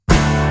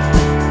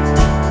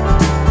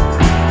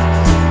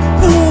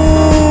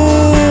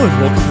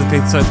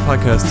Faith Science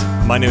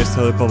Podcast. My name is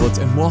Tyler Bublitz,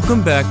 and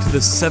welcome back to the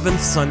 7th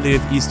Sunday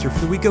of Easter for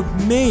the week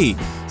of May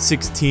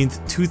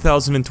 16th,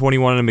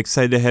 2021. I'm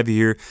excited to have you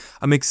here.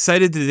 I'm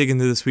excited to dig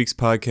into this week's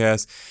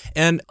podcast,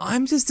 and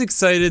I'm just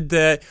excited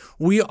that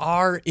we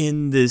are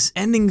in this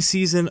ending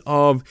season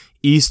of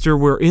Easter.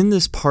 We're in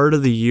this part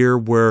of the year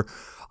where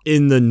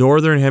in the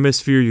Northern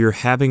Hemisphere, you're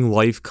having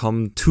life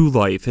come to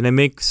life, and it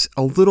makes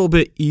a little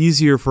bit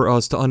easier for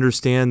us to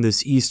understand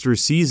this Easter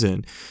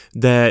season,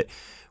 that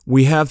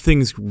we have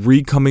things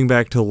coming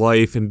back to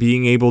life and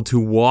being able to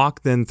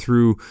walk then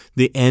through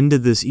the end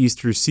of this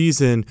Easter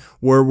season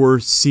where we're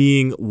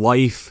seeing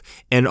life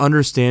and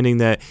understanding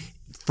that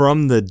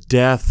from the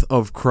death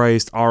of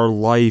Christ, our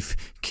life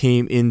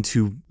came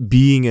into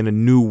being in a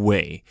new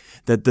way,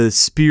 that the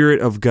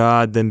Spirit of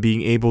God then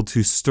being able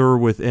to stir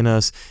within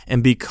us,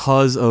 and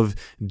because of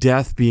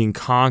death being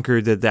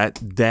conquered,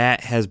 that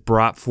has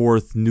brought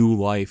forth new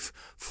life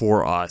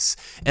for us.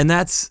 And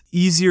that's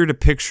easier to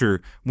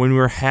picture when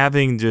we're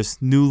having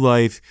just new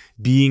life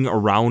being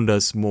around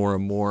us more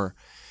and more.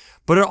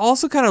 But it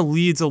also kind of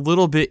leads a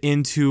little bit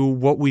into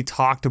what we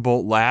talked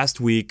about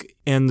last week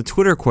and the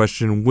Twitter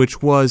question,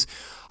 which was,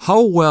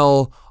 how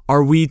well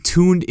are we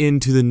tuned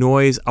into the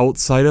noise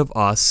outside of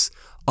us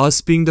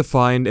being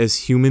defined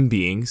as human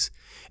beings?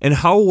 And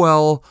how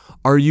well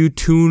are you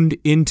tuned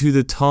into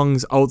the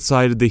tongues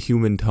outside of the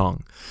human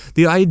tongue?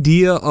 The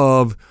idea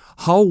of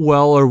how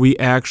well are we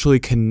actually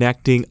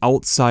connecting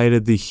outside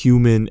of the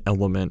human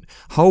element?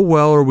 How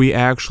well are we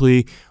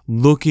actually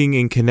looking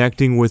and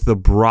connecting with the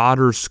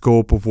broader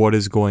scope of what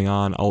is going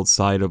on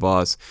outside of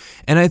us?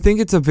 And I think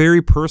it's a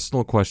very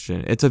personal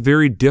question. It's a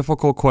very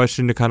difficult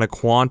question to kind of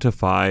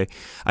quantify.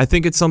 I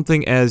think it's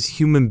something as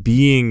human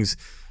beings,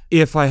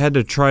 if I had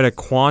to try to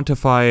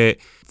quantify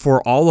it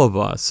for all of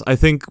us, I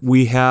think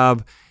we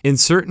have, in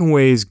certain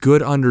ways,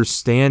 good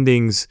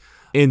understandings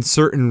in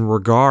certain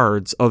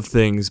regards of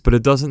things, but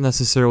it doesn't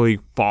necessarily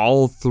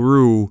fall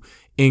through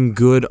in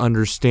good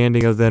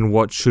understanding of then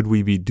what should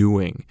we be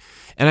doing.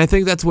 And I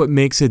think that's what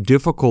makes it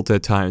difficult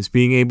at times,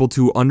 being able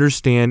to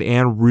understand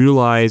and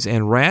realize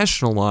and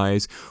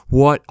rationalize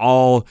what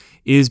all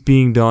is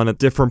being done at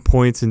different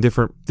points and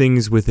different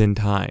things within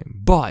time.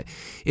 But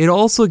it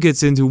also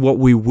gets into what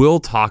we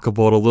will talk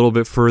about a little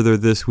bit further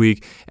this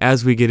week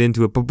as we get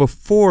into it. But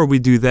before we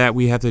do that,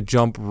 we have to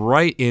jump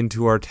right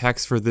into our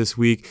text for this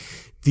week.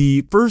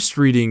 The first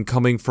reading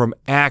coming from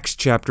Acts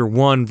chapter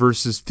 1,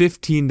 verses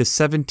 15 to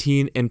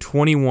 17 and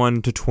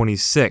 21 to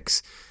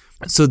 26.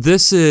 So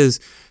this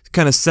is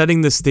kind of setting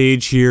the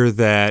stage here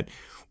that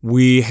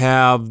we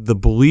have the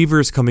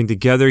believers coming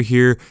together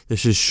here.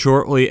 This is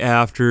shortly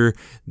after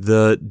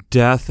the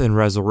death and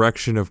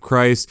resurrection of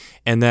Christ,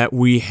 and that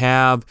we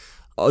have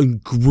a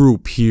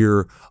group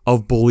here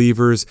of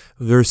believers.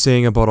 They're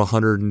saying about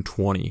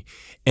 120.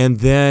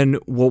 And then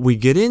what we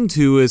get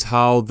into is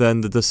how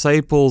then the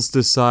disciples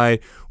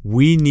decide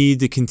we need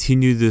to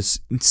continue this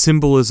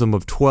symbolism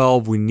of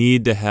 12. We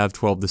need to have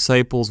 12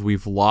 disciples.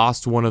 We've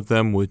lost one of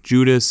them with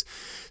Judas.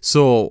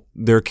 So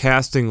they're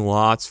casting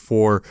lots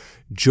for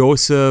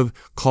Joseph,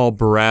 called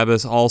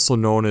Barabbas, also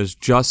known as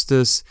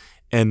Justus,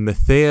 and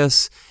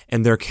Matthias.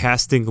 And they're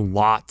casting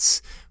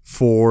lots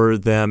for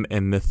them,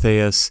 and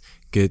Matthias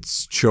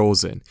gets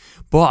chosen.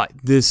 But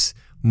this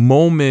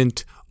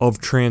moment of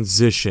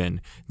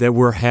transition that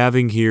we're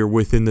having here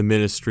within the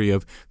ministry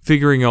of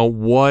figuring out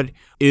what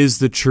is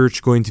the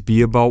church going to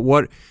be about,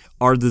 what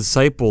are the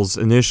disciples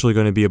initially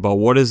going to be about,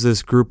 what is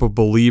this group of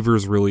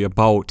believers really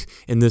about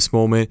in this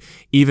moment,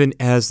 even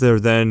as they're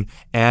then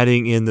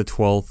adding in the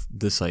 12th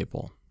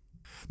disciple.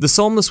 The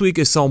psalm this week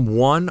is Psalm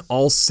 1,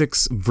 all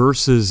 6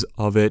 verses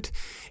of it.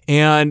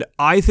 And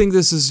I think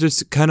this is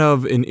just kind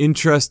of an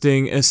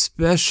interesting,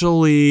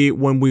 especially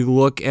when we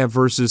look at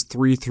verses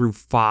 3 through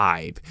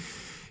 5,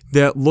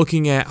 that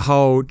looking at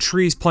how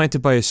trees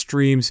planted by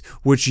streams,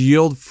 which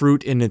yield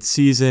fruit in its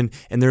season,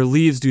 and their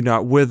leaves do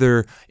not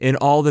wither, in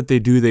all that they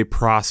do they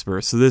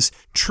prosper. So this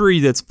tree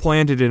that's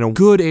planted in a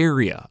good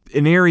area,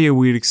 an area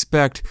we'd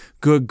expect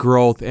good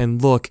growth,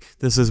 and look,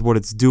 this is what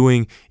it's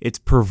doing. It's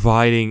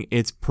providing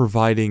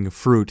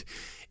fruit.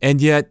 And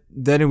yet,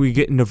 then we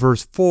get into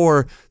verse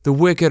 4, the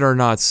wicked are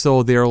not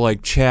so, they are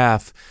like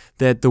chaff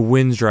that the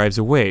wind drives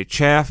away.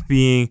 Chaff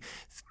being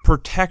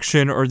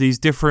protection, or these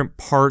different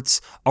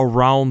parts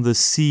around the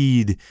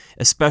seed,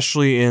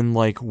 especially in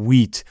like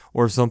wheat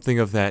or something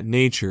of that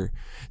nature.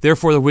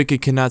 Therefore the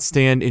wicked cannot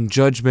stand in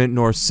judgment,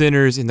 nor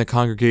sinners in the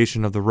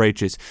congregation of the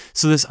righteous.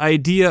 So this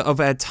idea of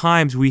at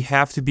times we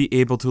have to be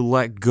able to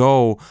let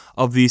go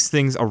of these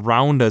things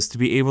around us to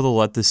be able to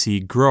let the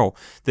seed grow.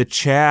 The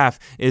chaff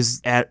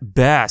is at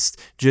best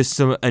just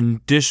some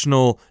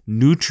additional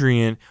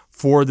nutrient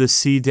for the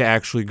seed to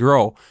actually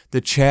grow.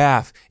 The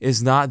chaff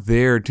is not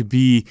there to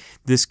be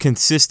this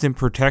consistent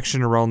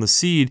protection around the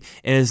seed,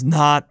 and is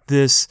not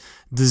this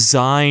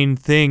design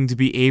thing to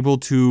be able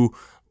to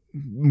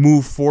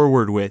move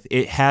forward with.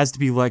 It has to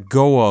be let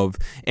go of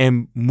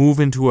and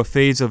move into a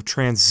phase of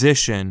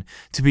transition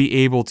to be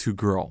able to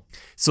grow.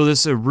 So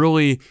this is a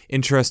really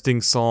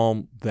interesting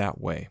psalm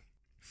that way.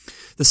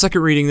 The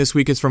second reading this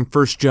week is from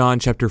 1 John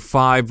chapter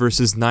 5,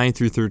 verses 9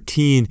 through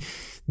 13.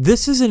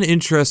 This is an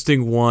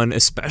interesting one,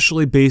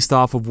 especially based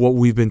off of what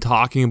we've been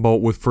talking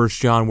about with 1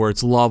 John, where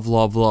it's love,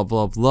 love, love,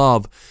 love,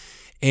 love.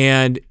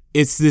 And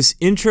it's this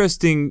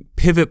interesting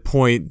pivot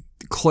point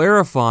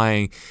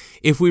clarifying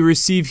if we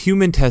receive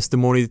human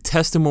testimony, the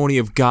testimony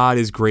of God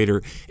is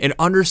greater, and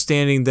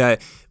understanding that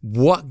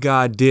what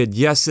God did,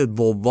 yes, the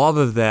love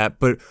of that,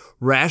 but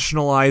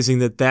rationalizing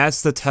that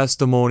that's the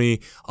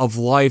testimony of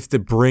life that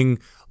bring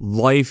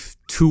life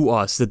to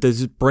us, that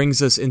this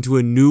brings us into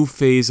a new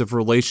phase of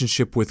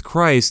relationship with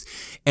Christ,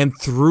 and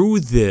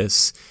through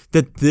this,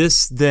 that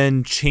this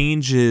then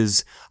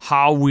changes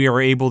how we are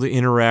able to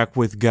interact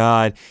with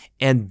God,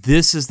 and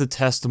this is the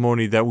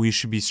testimony that we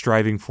should be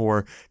striving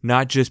for,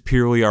 not just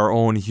purely our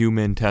own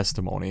human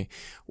testimony.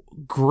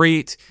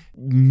 Great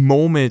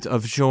moment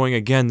of showing,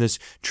 again, this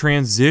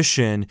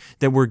transition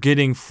that we're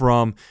getting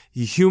from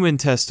human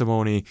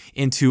testimony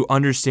into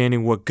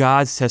understanding what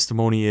God's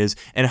testimony is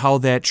and how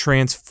that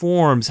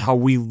transforms how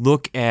we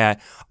look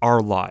at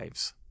our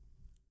lives.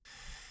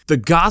 The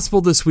gospel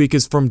this week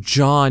is from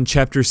John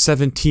chapter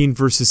 17,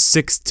 verses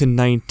 6 to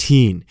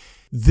 19.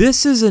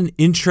 This is an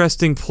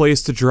interesting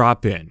place to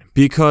drop in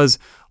because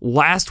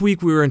last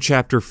week we were in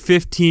chapter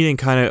 15 and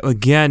kind of,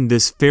 again,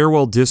 this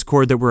farewell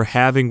discord that we're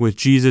having with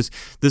Jesus.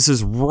 This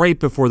is right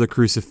before the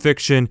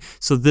crucifixion,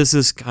 so this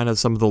is kind of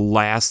some of the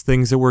last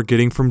things that we're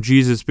getting from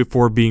Jesus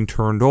before being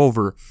turned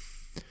over.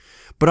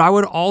 But I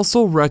would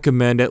also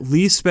recommend at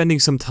least spending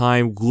some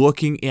time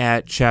looking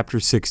at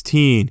chapter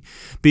 16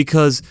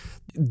 because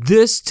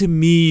this to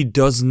me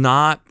does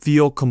not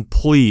feel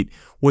complete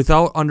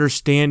without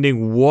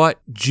understanding what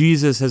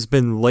Jesus has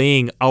been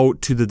laying out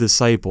to the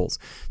disciples.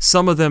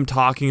 Some of them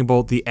talking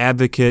about the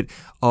advocate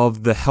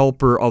of the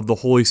helper of the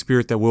Holy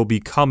Spirit that will be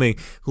coming,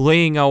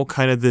 laying out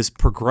kind of this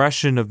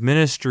progression of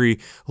ministry,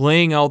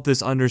 laying out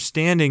this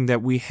understanding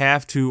that we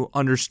have to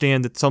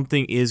understand that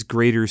something is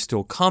greater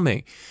still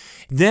coming.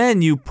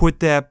 Then you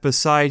put that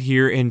beside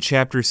here in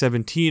chapter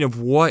 17 of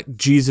what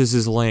Jesus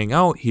is laying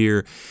out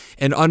here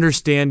and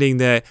understanding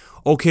that,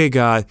 okay,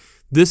 God,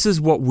 this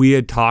is what we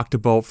had talked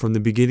about from the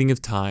beginning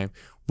of time.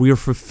 We are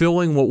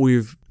fulfilling what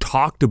we've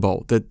talked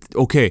about. That,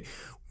 okay,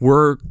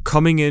 we're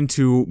coming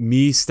into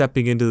me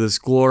stepping into this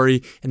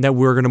glory and that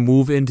we're going to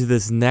move into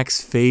this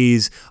next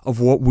phase of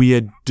what we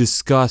had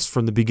discussed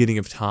from the beginning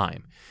of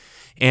time.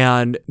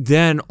 And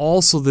then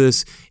also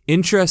this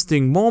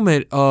interesting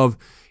moment of,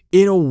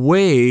 in a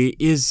way,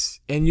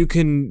 is, and you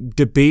can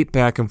debate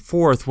back and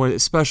forth,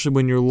 especially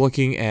when you're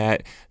looking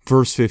at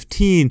verse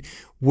 15,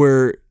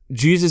 where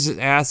Jesus is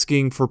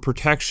asking for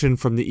protection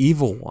from the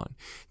evil one,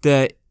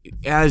 that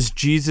as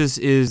Jesus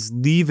is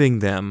leaving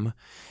them,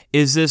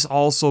 is this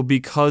also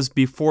because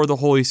before the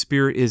Holy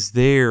Spirit is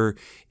there,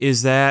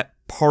 is that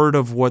part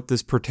of what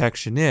this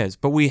protection is?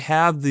 But we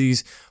have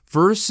these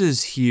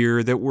verses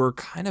here that were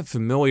kind of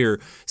familiar,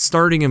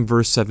 starting in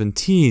verse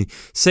 17,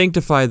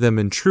 sanctify them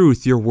in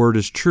truth, your word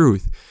is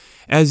truth.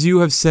 As you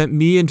have sent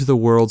me into the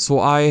world, so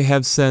I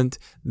have sent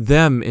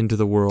them into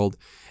the world.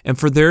 And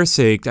for their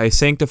sake I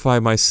sanctify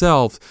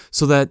myself,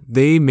 so that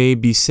they may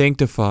be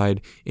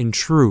sanctified in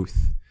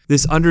truth.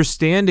 This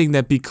understanding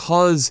that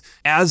because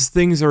as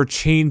things are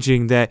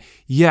changing, that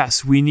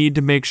yes, we need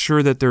to make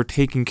sure that they're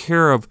taken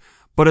care of,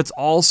 but it's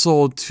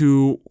also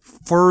to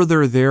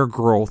further their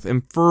growth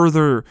and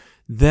further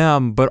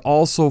them, but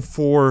also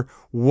for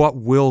what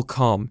will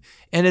come.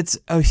 And it's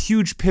a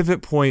huge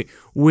pivot point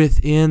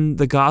within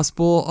the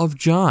Gospel of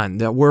John,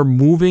 that we're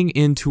moving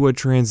into a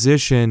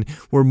transition,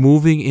 we're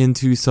moving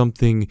into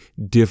something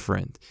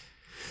different.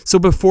 So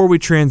before we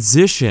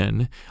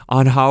transition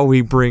on how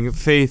we bring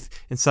faith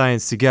and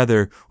science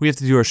together, we have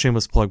to do our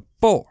shameless plug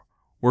for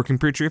Working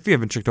Preacher. If you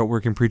haven't checked out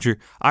Working Preacher,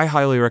 I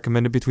highly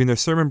recommend it. Between their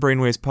Sermon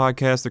Brainwaves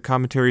podcast, their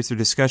commentaries, their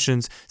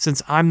discussions,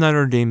 since I'm not an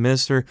ordained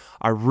minister,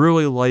 I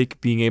really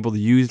like being able to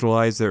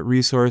utilize that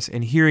resource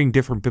and hearing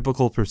different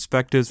biblical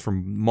perspectives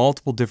from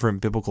multiple different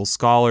biblical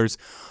scholars,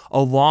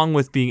 along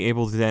with being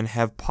able to then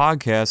have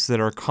podcasts that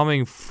are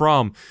coming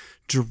from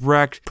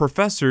direct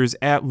professors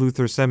at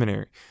Luther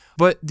Seminary.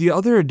 But the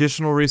other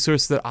additional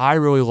resource that I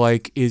really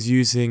like is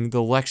using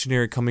the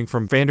lectionary coming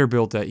from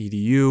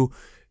Vanderbilt.edu.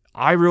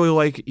 I really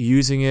like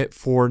using it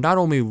for not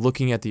only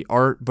looking at the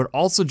art, but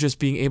also just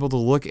being able to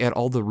look at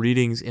all the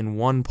readings in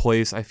one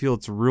place. I feel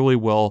it's really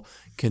well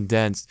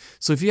condensed.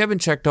 So if you haven't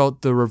checked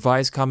out the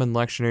Revised Common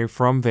Lectionary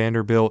from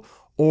Vanderbilt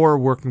or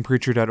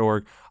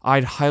workingpreacher.org,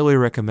 I'd highly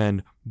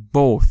recommend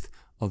both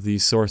of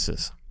these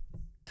sources.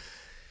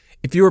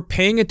 If you were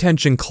paying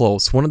attention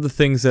close, one of the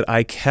things that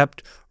I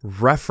kept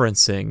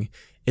referencing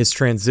is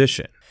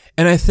transition.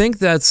 And I think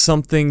that's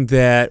something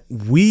that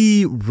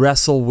we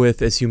wrestle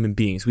with as human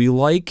beings. We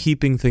like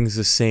keeping things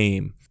the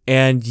same,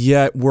 and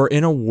yet we're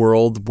in a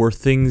world where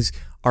things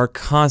are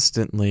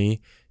constantly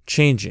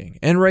changing,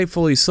 and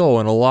rightfully so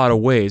in a lot of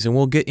ways. And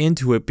we'll get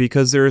into it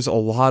because there's a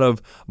lot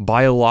of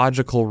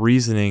biological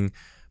reasoning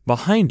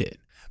behind it.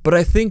 But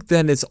I think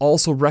then it's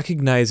also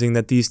recognizing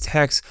that these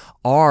texts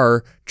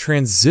are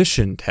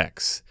transition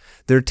texts,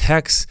 They're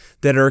texts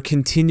that are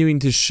continuing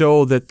to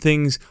show that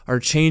things are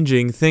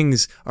changing,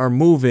 things are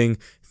moving,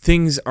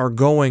 things are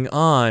going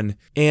on,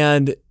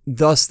 and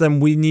thus then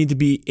we need to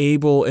be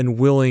able and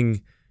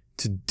willing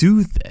to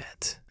do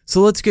that.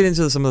 So let's get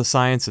into some of the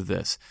science of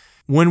this.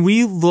 When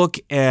we look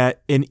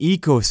at an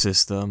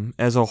ecosystem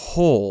as a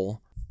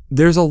whole,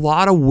 there's a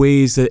lot of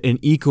ways that an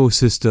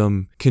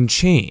ecosystem can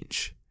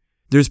change.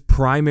 There's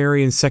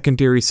primary and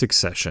secondary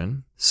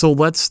succession. So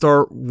let's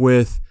start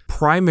with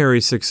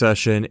primary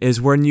succession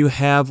is when you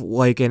have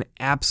like an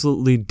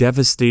absolutely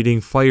devastating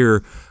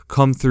fire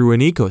come through an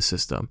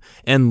ecosystem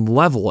and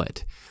level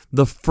it.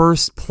 The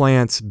first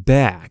plants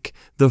back,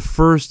 the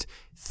first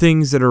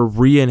things that are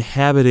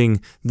re-inhabiting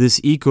this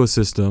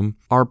ecosystem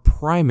are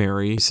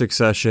primary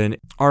succession,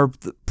 are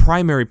the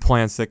primary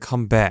plants that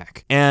come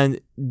back. And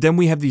then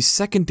we have these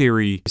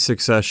secondary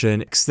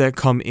succession that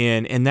come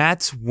in, and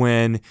that's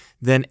when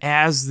then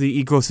as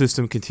the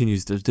ecosystem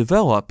continues to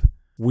develop,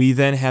 we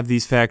then have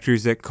these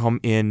factors that come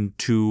in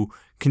to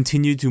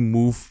continue to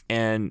move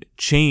and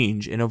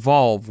change and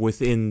evolve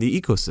within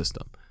the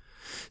ecosystem.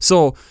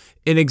 So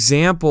an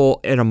example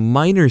at a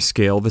minor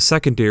scale of a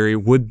secondary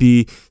would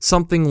be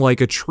something like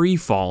a tree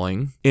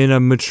falling in a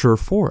mature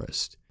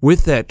forest.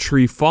 With that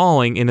tree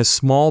falling in a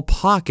small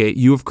pocket,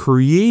 you have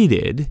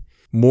created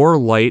more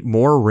light,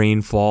 more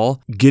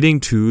rainfall getting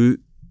to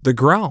the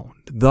ground,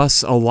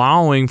 thus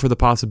allowing for the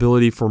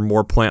possibility for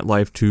more plant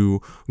life to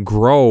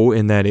grow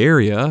in that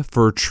area,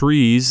 for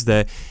trees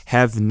that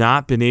have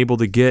not been able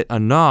to get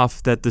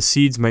enough that the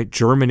seeds might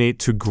germinate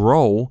to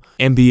grow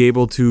and be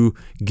able to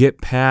get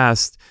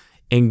past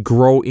and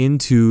grow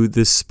into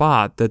this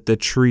spot that the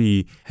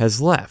tree has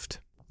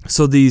left.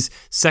 So these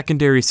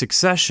secondary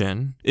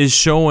succession is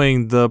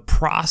showing the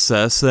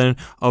process then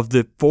of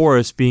the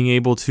forest being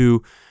able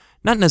to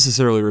not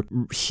necessarily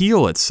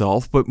heal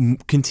itself, but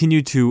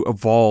continue to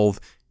evolve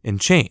and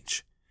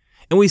change.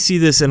 And we see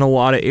this in a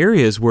lot of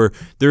areas where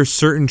there are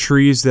certain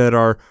trees that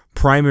are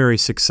primary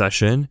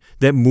succession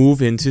that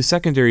move into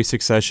secondary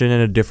succession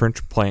and a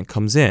different plant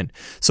comes in.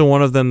 So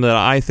one of them that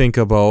I think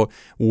about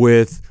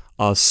with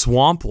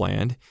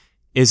swampland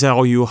is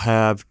how you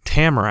have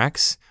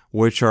tamaracks,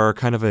 which are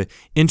kind of an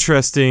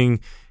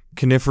interesting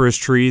coniferous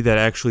tree that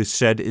actually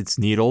shed its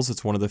needles.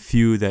 It's one of the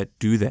few that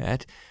do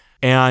that.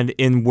 And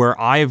in where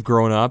I have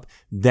grown up,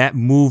 that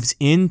moves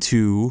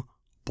into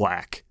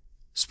black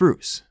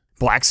spruce.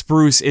 Black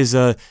spruce is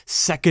a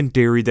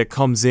secondary that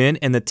comes in,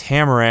 and the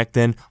tamarack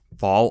then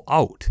fall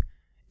out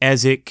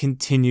as it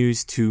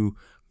continues to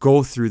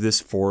go through this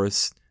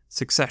forest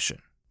succession.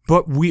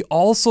 But we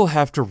also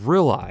have to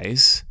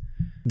realize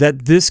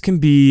that this can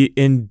be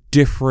in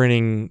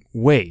differing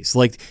ways.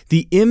 Like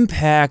the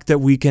impact that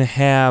we can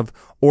have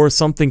or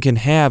something can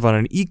have on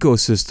an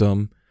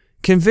ecosystem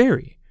can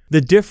vary. The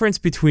difference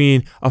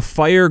between a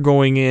fire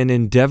going in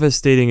and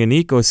devastating an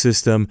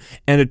ecosystem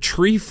and a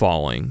tree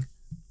falling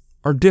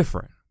are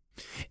different.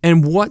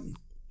 And what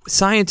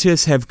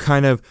scientists have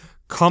kind of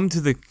come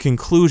to the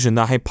conclusion,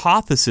 the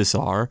hypothesis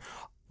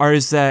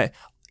is that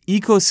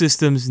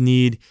ecosystems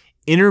need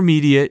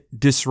intermediate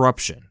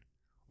disruption,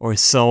 or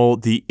so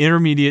the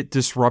intermediate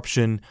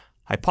disruption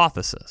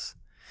hypothesis.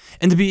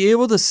 And to be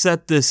able to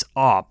set this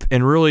up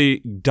and really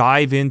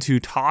dive into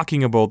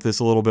talking about this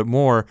a little bit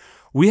more,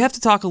 we have to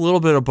talk a little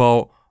bit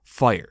about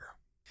fire.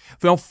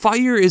 Now,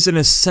 fire is an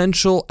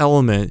essential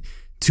element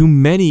to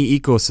many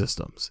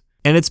ecosystems.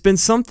 And it's been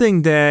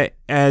something that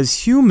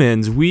as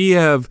humans, we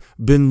have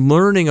been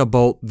learning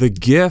about the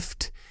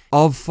gift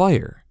of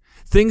fire.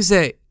 Things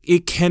that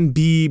it can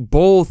be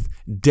both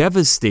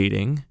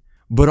devastating,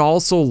 but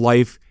also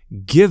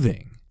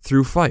life-giving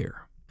through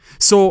fire.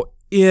 So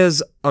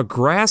as a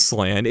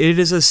grassland, it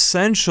is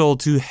essential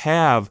to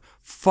have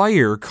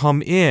fire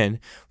come in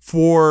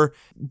for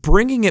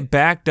bringing it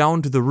back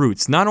down to the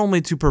roots, not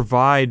only to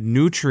provide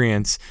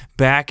nutrients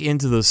back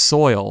into the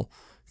soil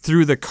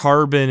through the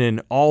carbon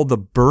and all the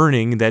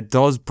burning that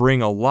does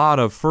bring a lot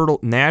of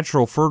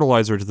natural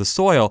fertilizer to the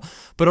soil,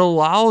 but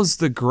allows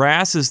the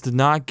grasses to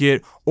not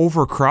get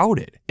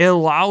overcrowded. It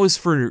allows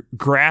for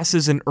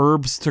grasses and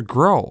herbs to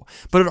grow,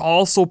 but it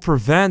also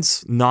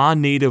prevents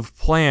non-native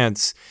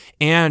plants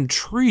and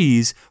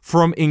trees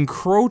from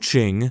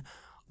encroaching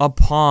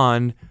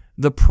upon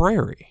the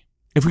prairie.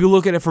 If we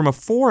look at it from a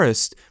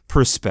forest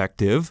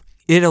perspective,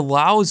 it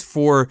allows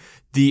for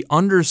the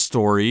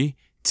understory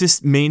to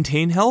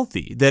maintain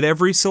healthy, that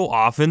every so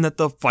often that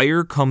the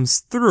fire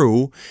comes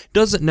through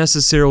doesn't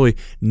necessarily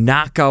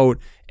knock out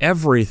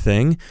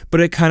everything,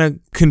 but it kind of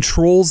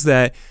controls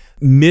that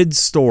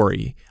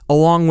mid-story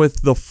along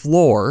with the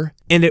floor,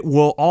 and it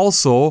will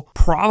also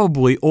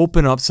probably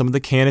open up some of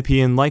the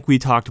canopy and, like we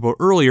talked about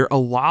earlier,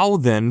 allow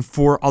then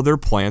for other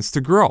plants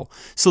to grow.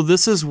 So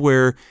this is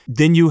where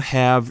then you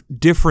have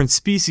different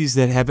species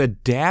that have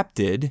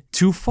adapted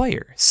to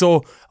fire.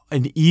 So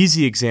an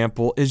easy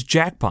example is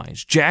jack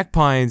pines. Jack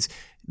pines,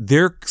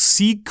 their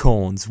seed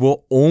cones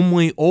will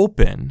only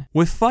open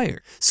with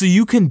fire. So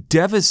you can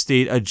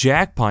devastate a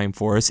jack pine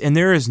forest and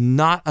there is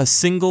not a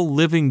single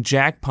living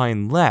jack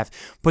pine left,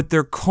 but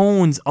their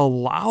cones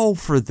allow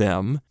for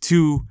them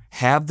to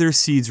have their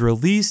seeds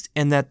released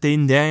and that they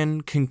then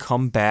can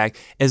come back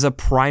as a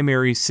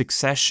primary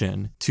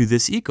succession to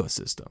this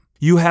ecosystem.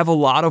 You have a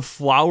lot of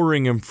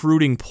flowering and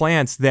fruiting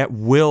plants that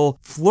will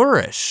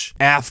flourish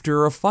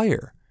after a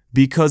fire,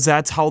 because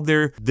that's how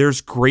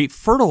there's great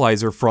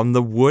fertilizer from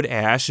the wood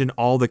ash and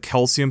all the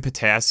calcium,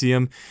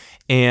 potassium,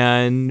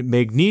 and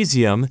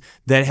magnesium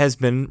that has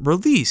been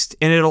released.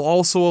 And it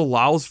also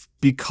allows,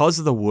 because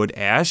of the wood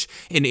ash,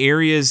 in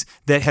areas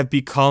that have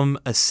become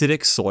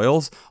acidic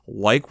soils,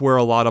 like where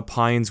a lot of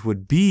pines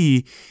would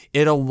be,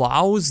 it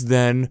allows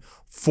then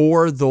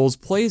for those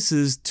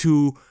places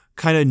to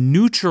kind of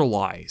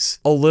neutralize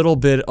a little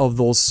bit of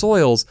those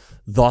soils,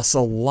 thus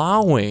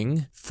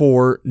allowing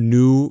for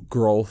new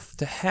growth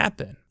to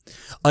happen.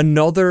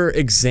 Another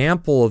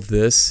example of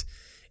this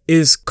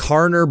is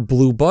Karner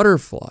blue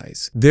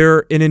butterflies.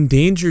 They're an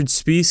endangered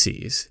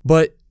species,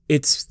 but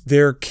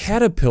their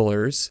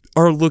caterpillars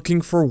are looking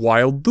for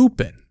wild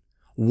lupin.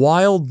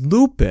 Wild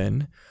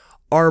lupin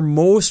are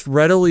most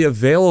readily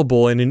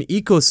available in an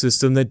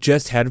ecosystem that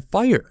just had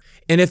fire.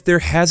 And if there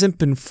hasn't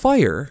been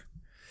fire,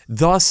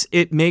 thus,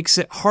 it makes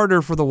it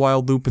harder for the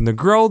wild lupin to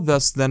grow,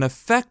 thus then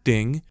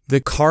affecting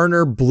the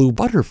Karner blue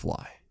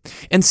butterfly.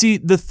 And see,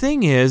 the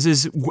thing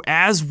is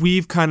as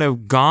we've kind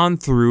of gone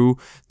through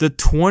the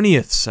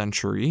 20th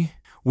century,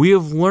 we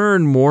have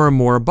learned more and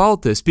more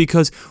about this,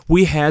 because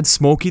we had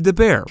Smokey the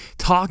Bear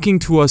talking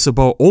to us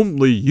about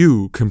only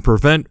you can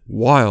prevent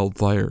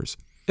wildfires.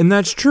 And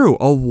that's true.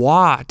 A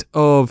lot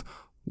of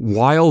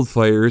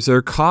wildfires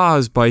are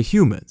caused by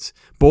humans,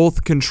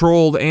 both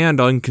controlled and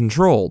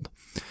uncontrolled.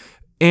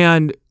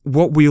 And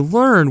what we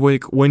learned,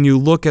 when you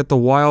look at the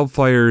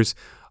wildfires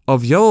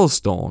of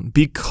Yellowstone,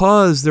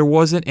 because there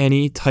wasn't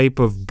any type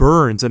of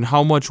burns and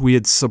how much we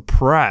had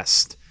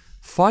suppressed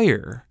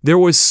fire, there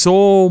was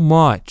so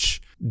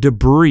much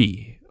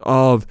debris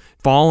of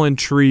fallen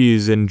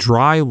trees and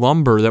dry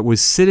lumber that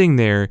was sitting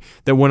there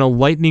that when a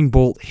lightning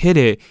bolt hit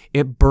it,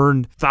 it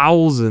burned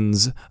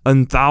thousands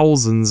and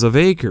thousands of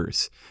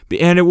acres.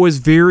 And it was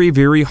very,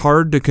 very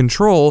hard to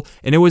control,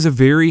 and it was a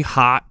very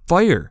hot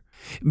fire.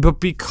 But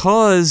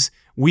because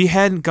we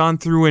hadn't gone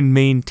through and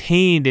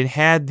maintained and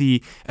had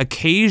the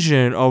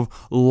occasion of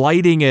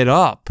lighting it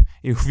up,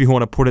 if you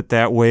want to put it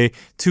that way,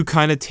 to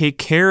kind of take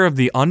care of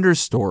the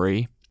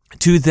understory,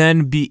 to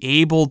then be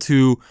able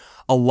to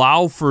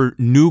allow for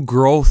new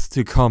growth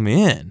to come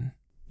in,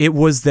 it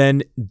was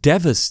then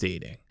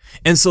devastating.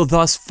 And so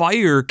thus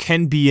fire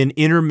can be an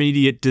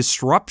intermediate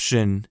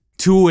disruption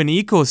to an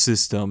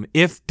ecosystem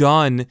if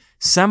done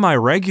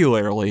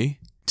semi-regularly,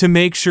 to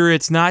make sure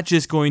it's not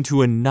just going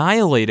to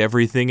annihilate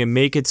everything and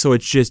make it so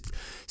it's just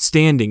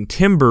standing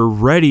timber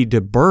ready to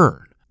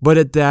burn,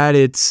 but that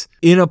it's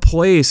in a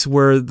place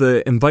where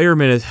the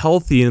environment is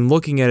healthy and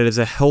looking at it as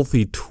a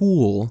healthy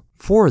tool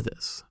for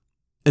this.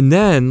 And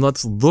then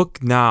let's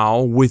look now,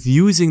 with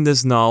using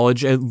this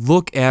knowledge, and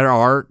look at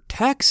our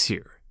text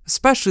here,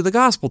 especially the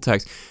gospel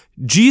text.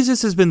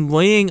 Jesus has been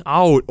laying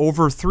out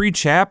over 3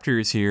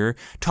 chapters here,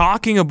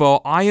 talking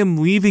about, I am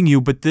leaving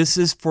you, but this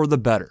is for the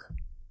better.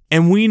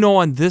 And we know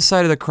on this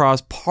side of the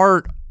cross,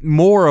 part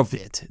more of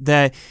it,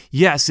 that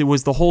yes, it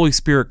was the Holy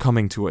Spirit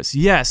coming to us.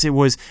 Yes, it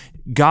was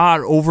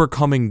God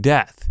overcoming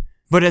death.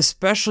 But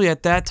especially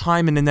at that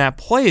time and in that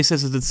place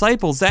as the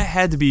disciples, that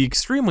had to be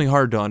extremely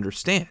hard to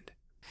understand.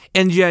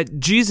 And yet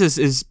Jesus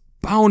is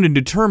bound and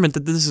determined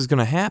that this is going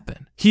to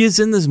happen. He is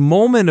in this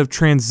moment of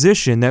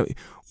transition that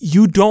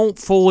you don't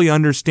fully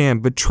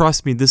understand, but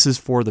trust me, this is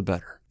for the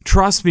better.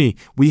 Trust me,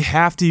 we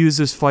have to use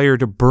this fire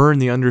to burn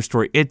the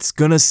understory. It's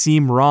going to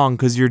seem wrong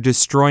because you're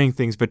destroying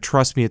things, but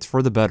trust me, it's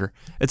for the better.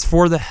 It's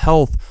for the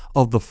health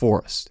of the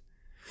forest.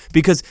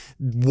 Because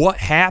what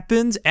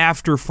happens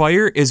after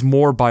fire is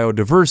more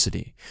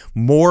biodiversity.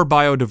 More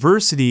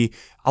biodiversity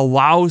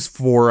allows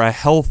for a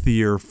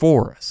healthier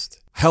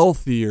forest,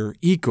 healthier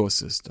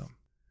ecosystem.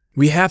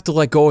 We have to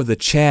let go of the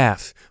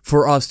chaff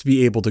for us to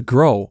be able to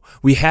grow.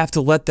 We have to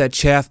let that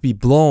chaff be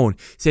blown.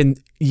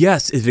 And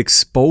yes, it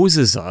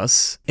exposes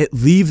us. It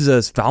leaves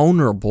us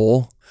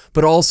vulnerable,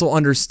 but also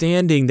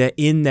understanding that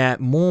in that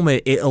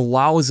moment, it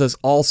allows us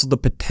also the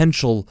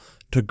potential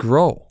to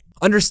grow.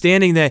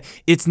 Understanding that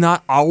it's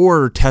not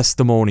our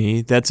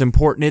testimony that's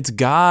important, it's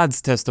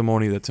God's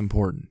testimony that's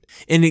important.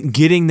 And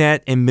getting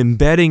that and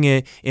embedding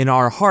it in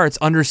our hearts,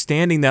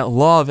 understanding that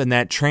love and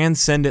that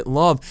transcendent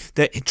love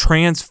that it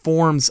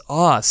transforms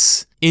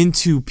us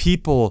into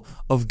people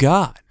of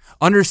God.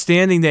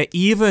 Understanding that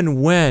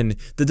even when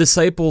the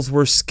disciples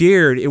were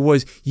scared, it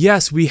was,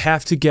 yes, we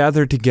have to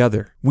gather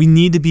together. We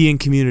need to be in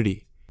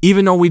community.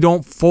 Even though we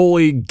don't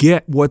fully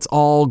get what's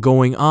all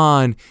going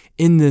on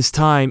in this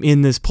time,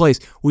 in this place,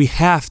 we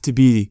have to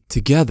be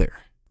together.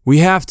 We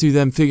have to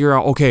then figure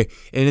out, okay,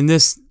 and in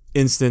this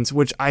instance,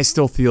 which I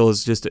still feel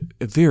is just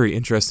a very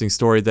interesting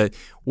story, that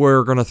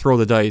we're going to throw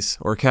the dice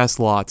or cast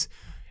lots,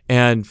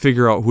 and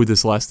figure out who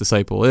this last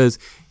disciple is,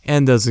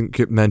 and doesn't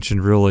get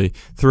mentioned really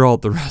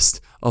throughout the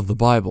rest of the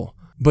Bible.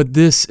 But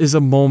this is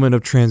a moment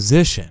of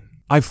transition.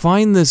 I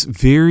find this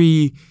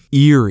very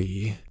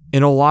eerie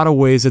in a lot of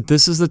ways, that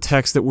this is the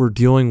text that we're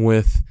dealing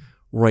with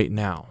right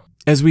now.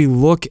 As we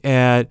look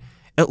at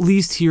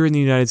least here in the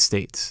United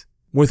States,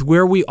 with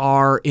where we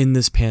are in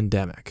this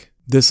pandemic.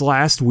 This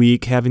last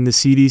week, having the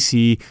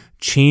CDC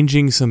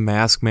changing some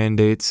mask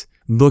mandates,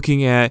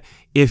 looking at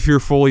if you're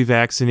fully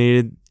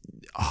vaccinated,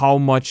 how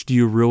much do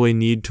you really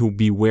need to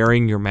be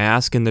wearing your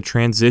mask, and the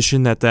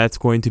transition that that's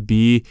going to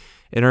be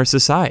in our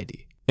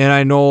society. And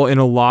I know in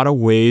a lot of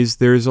ways,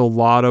 there's a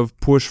lot of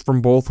push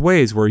from both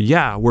ways where,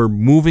 we're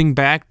moving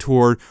back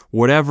toward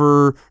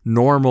whatever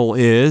normal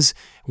is,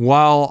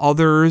 while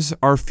others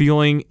are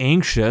feeling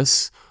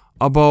anxious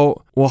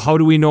about, well, how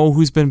do we know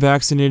who's been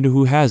vaccinated and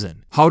who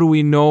hasn't? How do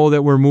we know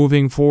that we're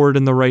moving forward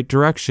in the right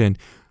direction?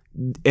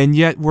 And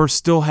yet we're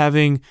still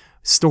having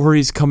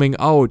stories coming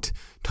out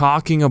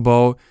talking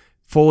about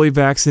fully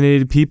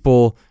vaccinated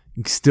people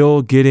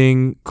still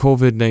getting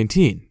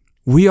COVID-19.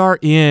 We are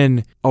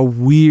in a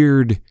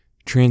weird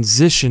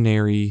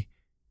transitionary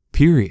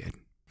period.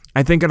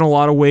 I think in a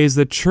lot of ways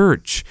the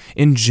church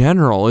in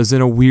general is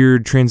in a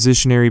weird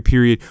transitionary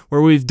period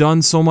where we've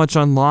done so much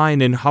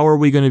online, and how are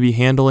we going to be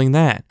handling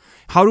that?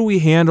 How do we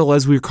handle,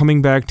 as we're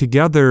coming back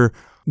together,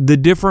 the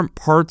different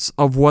parts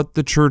of what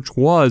the church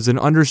was, and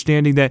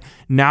understanding that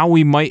now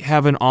we might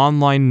have an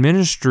online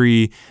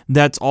ministry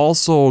that's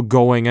also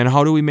going, and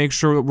how do we make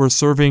sure that we're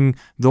serving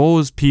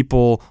those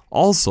people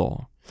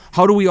also?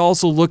 How do we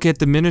also look at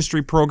the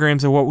ministry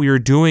programs and what we are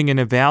doing and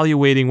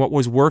evaluating what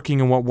was working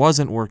and what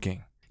wasn't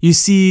working? You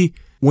see,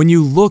 when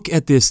you look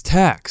at this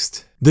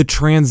text, the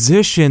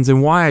transitions,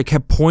 and why I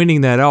kept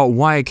pointing that out,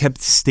 why I kept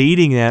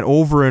stating that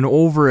over and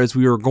over as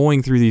we were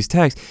going through these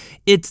texts,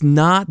 it's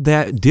not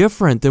that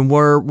different than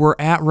where we're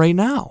at right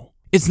now.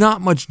 It's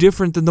not much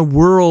different than the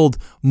world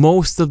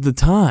most of the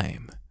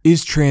time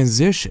is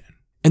transition.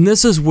 And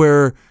this is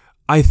where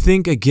I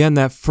think, again,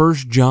 that 1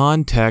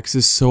 John text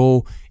is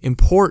so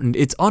important.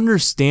 It's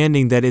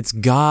understanding that it's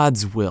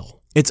God's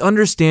will. It's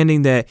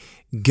understanding that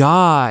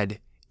God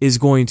is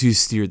going to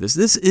steer this.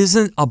 This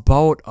isn't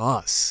about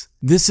us.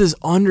 This is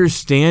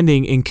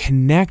understanding and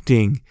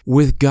connecting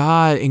with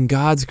God and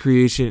God's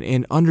creation,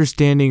 and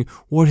understanding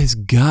what is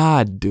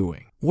God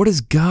doing. What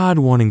is God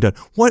wanting done?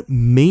 What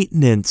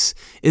maintenance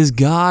is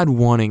God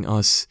wanting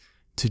us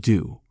to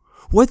do?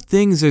 What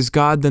things is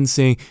God then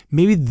saying,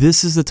 maybe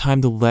this is the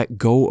time to let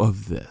go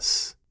of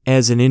this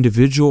as an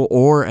individual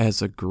or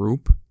as a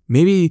group?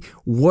 Maybe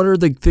what are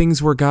the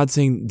things where God's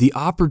saying, the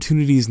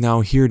opportunity is now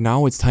here,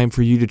 now it's time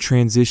for you to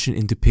transition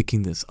into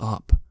picking this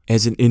up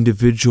as an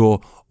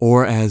individual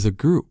or as a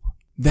group?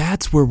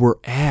 That's where we're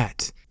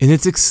at. And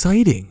it's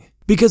exciting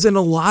because in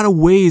a lot of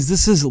ways,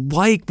 this is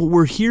like what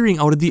we're hearing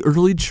out of the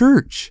early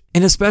church.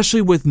 And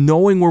especially with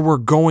knowing where we're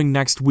going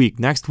next week.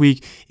 Next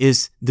week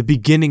is the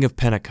beginning of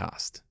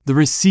Pentecost, the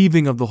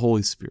receiving of the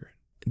Holy Spirit.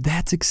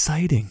 That's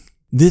exciting.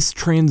 This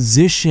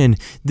transition,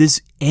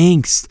 this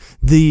angst,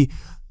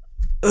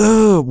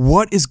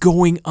 what is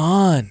going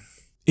on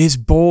is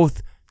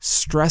both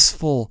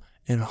stressful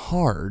and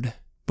hard,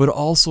 but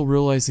also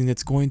realizing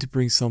it's going to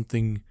bring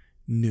something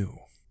new.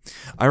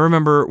 I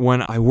remember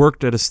when I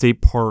worked at a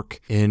state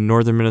park in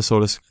northern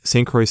Minnesota,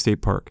 St. Croix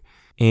State Park,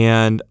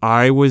 and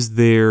I was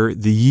there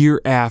the year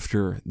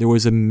after there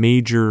was a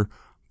major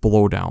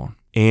blowdown.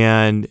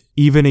 And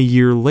even a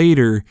year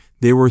later,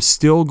 they were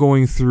still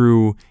going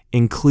through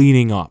and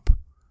cleaning up.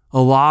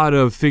 A lot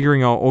of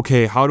figuring out,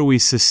 okay, how do we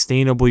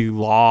sustainably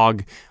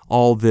log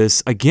all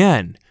this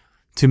again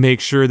to make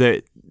sure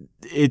that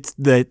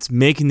it's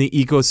making the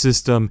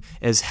ecosystem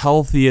as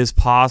healthy as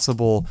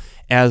possible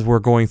as we're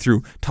going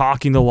through,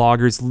 talking to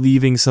loggers,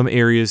 leaving some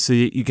areas so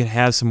that you can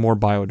have some more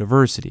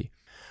biodiversity.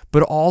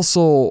 But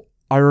also,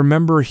 I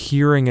remember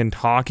hearing and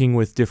talking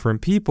with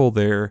different people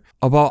there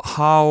about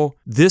how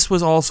this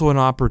was also an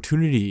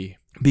opportunity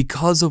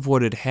because of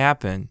what had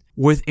happened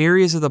with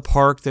areas of the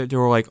park that they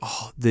were like,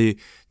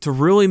 to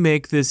really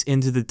make this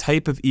into the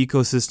type of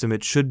ecosystem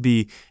it should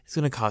be, it's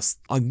going to cost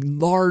a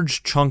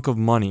large chunk of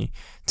money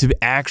to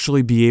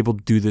actually be able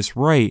to do this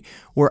right.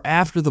 Where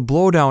after the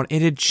blowdown,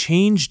 it had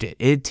changed it.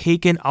 It had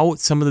taken out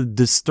some of the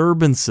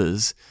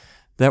disturbances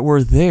that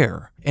were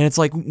there. And it's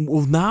like,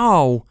 well,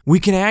 now we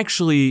can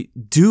actually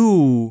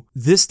do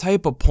this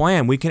type of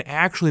plan. We can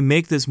actually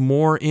make this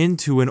more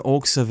into an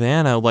oak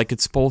savanna like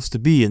it's supposed to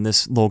be in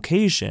this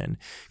location,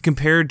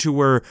 compared to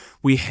where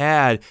we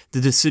had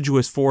the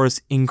deciduous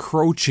forest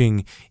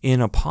encroaching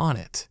in upon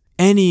it.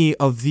 Any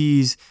of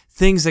these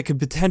things that could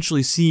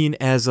potentially seen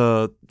as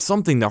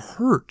something to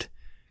hurt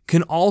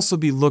can also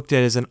be looked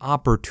at as an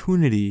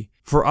opportunity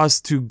for us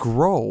to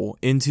grow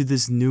into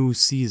this new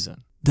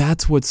season.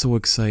 That's what's so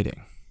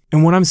exciting.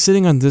 And when I'm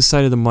sitting on this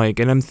side of the mic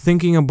and I'm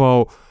thinking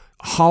about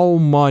how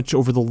much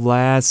over the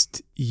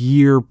last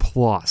year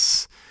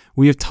plus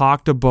we have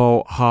talked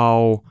about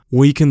how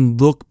we can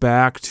look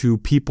back to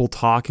people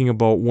talking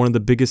about one of the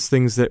biggest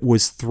things that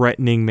was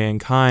threatening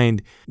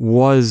mankind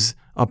was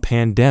a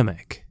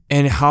pandemic.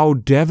 and how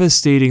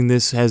devastating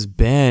this has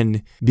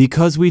been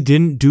because we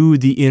didn't do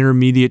the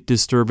intermediate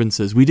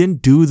disturbances. We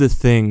didn't do the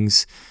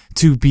things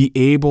to be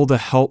able to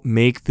help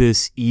make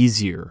this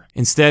easier.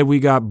 Instead, we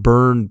got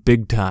burned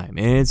big time,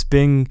 and it's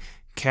been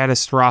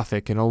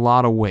catastrophic in a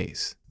lot of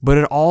ways. But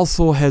it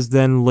also has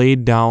then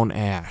laid down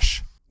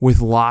ash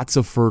with lots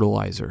of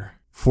fertilizer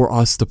for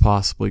us to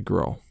possibly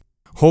grow.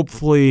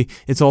 Hopefully,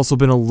 it's also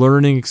been a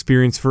learning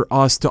experience for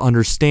us to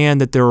understand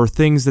that there are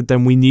things that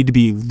then we need to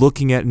be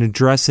looking at and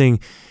addressing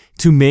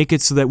to make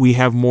it so that we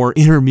have more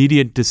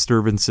intermediate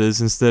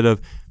disturbances instead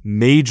of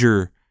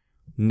major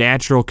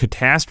natural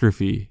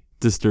catastrophe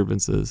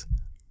disturbances.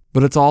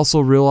 But it's also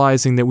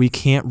realizing that we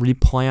can't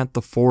replant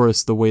the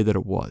forest the way that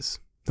it was.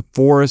 The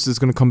forest is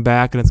going to come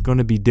back and it's going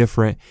to be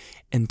different,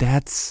 and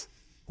that's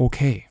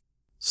okay.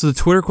 So the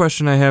Twitter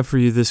question I have for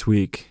you this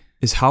week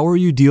is, how are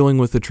you dealing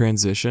with the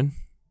transition?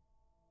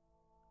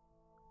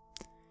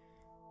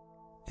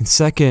 And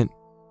second,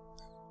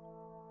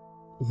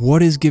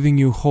 what is giving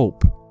you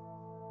hope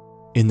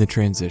in the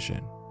transition?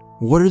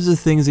 What are the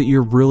things that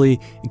you're really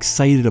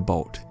excited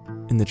about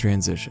in the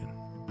transition?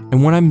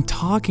 And when I'm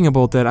talking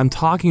about that, I'm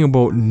talking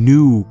about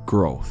new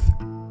growth.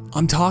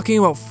 I'm talking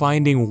about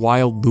finding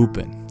wild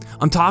lupin.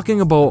 I'm talking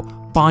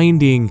about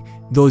finding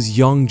those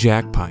young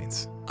jack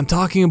pines. I'm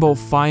talking about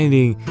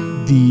finding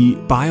the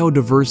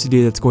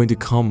biodiversity that's going to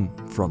come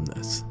from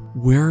this.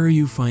 Where are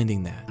you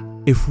finding that?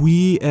 If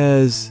we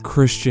as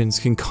Christians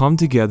can come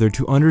together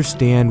to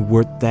understand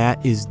what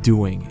that is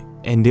doing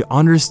and to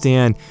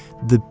understand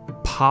the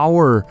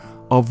power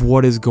of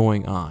what is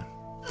going on,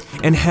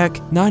 and heck,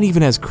 not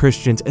even as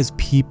Christians, as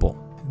people,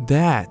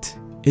 that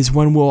is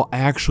when we'll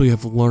actually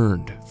have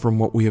learned from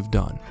what we have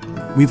done.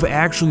 We've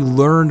actually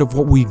learned of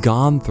what we've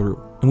gone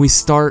through, and we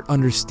start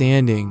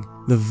understanding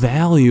the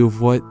value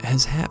of what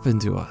has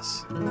happened to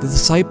us. The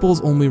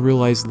disciples only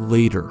realized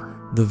later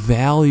the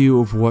value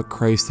of what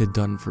Christ had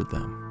done for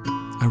them.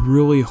 I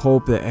really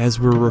hope that as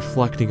we're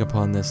reflecting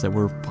upon this, that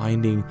we're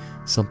finding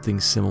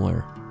something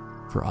similar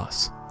for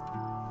us.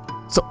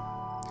 So,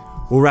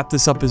 we'll wrap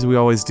this up as we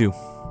always do.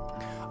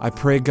 I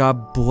pray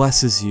God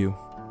blesses you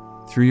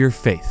through your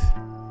faith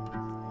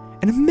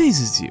and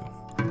amazes you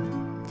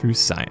through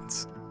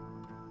science.